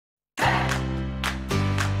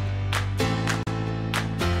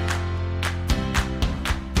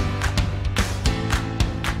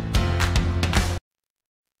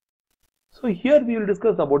So here we will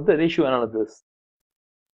discuss about the ratio analysis.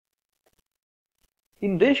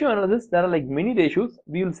 In ratio analysis, there are like many ratios.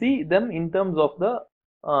 We will see them in terms of the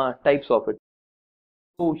types of it.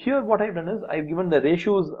 So here what I've done is I've given the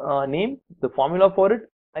ratios name, the formula for it.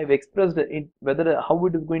 I've expressed it, whether how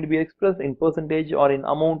it is going to be expressed in percentage or in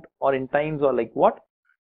amount or in times or like what.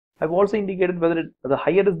 I've also indicated whether the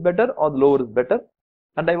higher is better or the lower is better,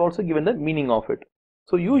 and I've also given the meaning of it.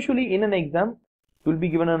 So usually in an exam, you will be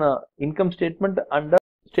given an income statement and a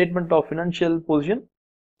statement of financial position.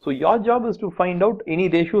 So your job is to find out any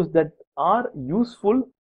ratios that are useful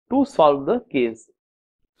to solve the case.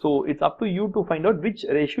 So it's up to you to find out which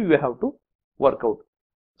ratio you have to work out.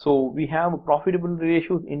 So we have profitable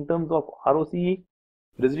ratios in terms of ROCE,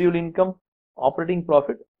 residual income, operating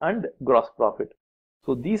profit and gross profit.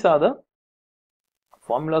 So these are the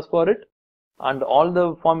formulas for it, and all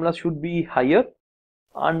the formulas should be higher,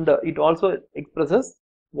 and it also expresses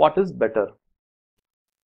what is better.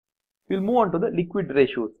 We'll move on to the liquid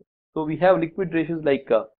ratios. So we have liquid ratios like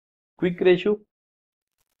quick ratio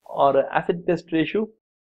or asset test ratio,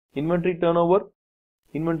 inventory turnover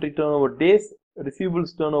days,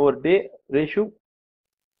 receivables turnover day ratio,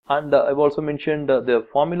 and I've also mentioned the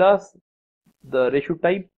formulas, the ratio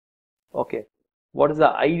type. Okay, what is the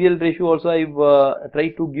ideal ratio also I've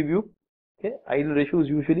tried to give you. Okay, ideal ratios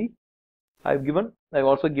usually I've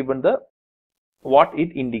also given the what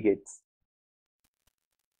it indicates.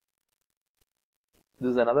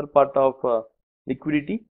 This is another part of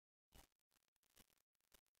liquidity.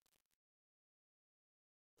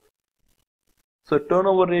 So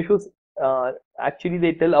turnover ratios, actually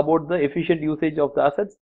they tell about the efficient usage of the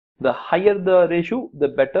assets. The higher the ratio, the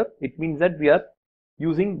better. It means that we are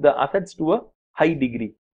using the assets to a high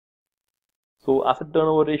degree. So asset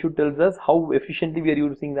turnover ratio tells us how efficiently we are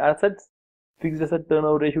using the assets. Fixed asset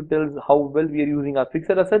turnover ratio tells how well we are using our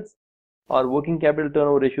fixed assets. Our working capital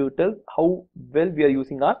turnover ratio tells how well we are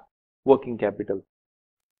using our working capital.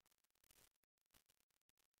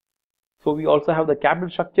 So we also have the capital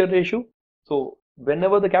structure ratio. So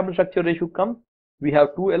whenever the capital structure ratio comes, we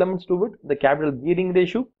have two elements to it: the capital gearing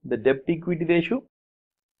ratio, the debt equity ratio,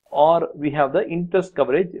 or we have the interest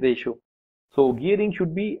coverage ratio. So gearing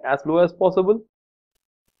should be as low as possible,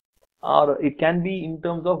 or it can be in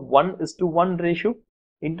terms of 1:1 ratio.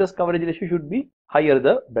 Interest coverage ratio should be higher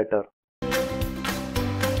the better.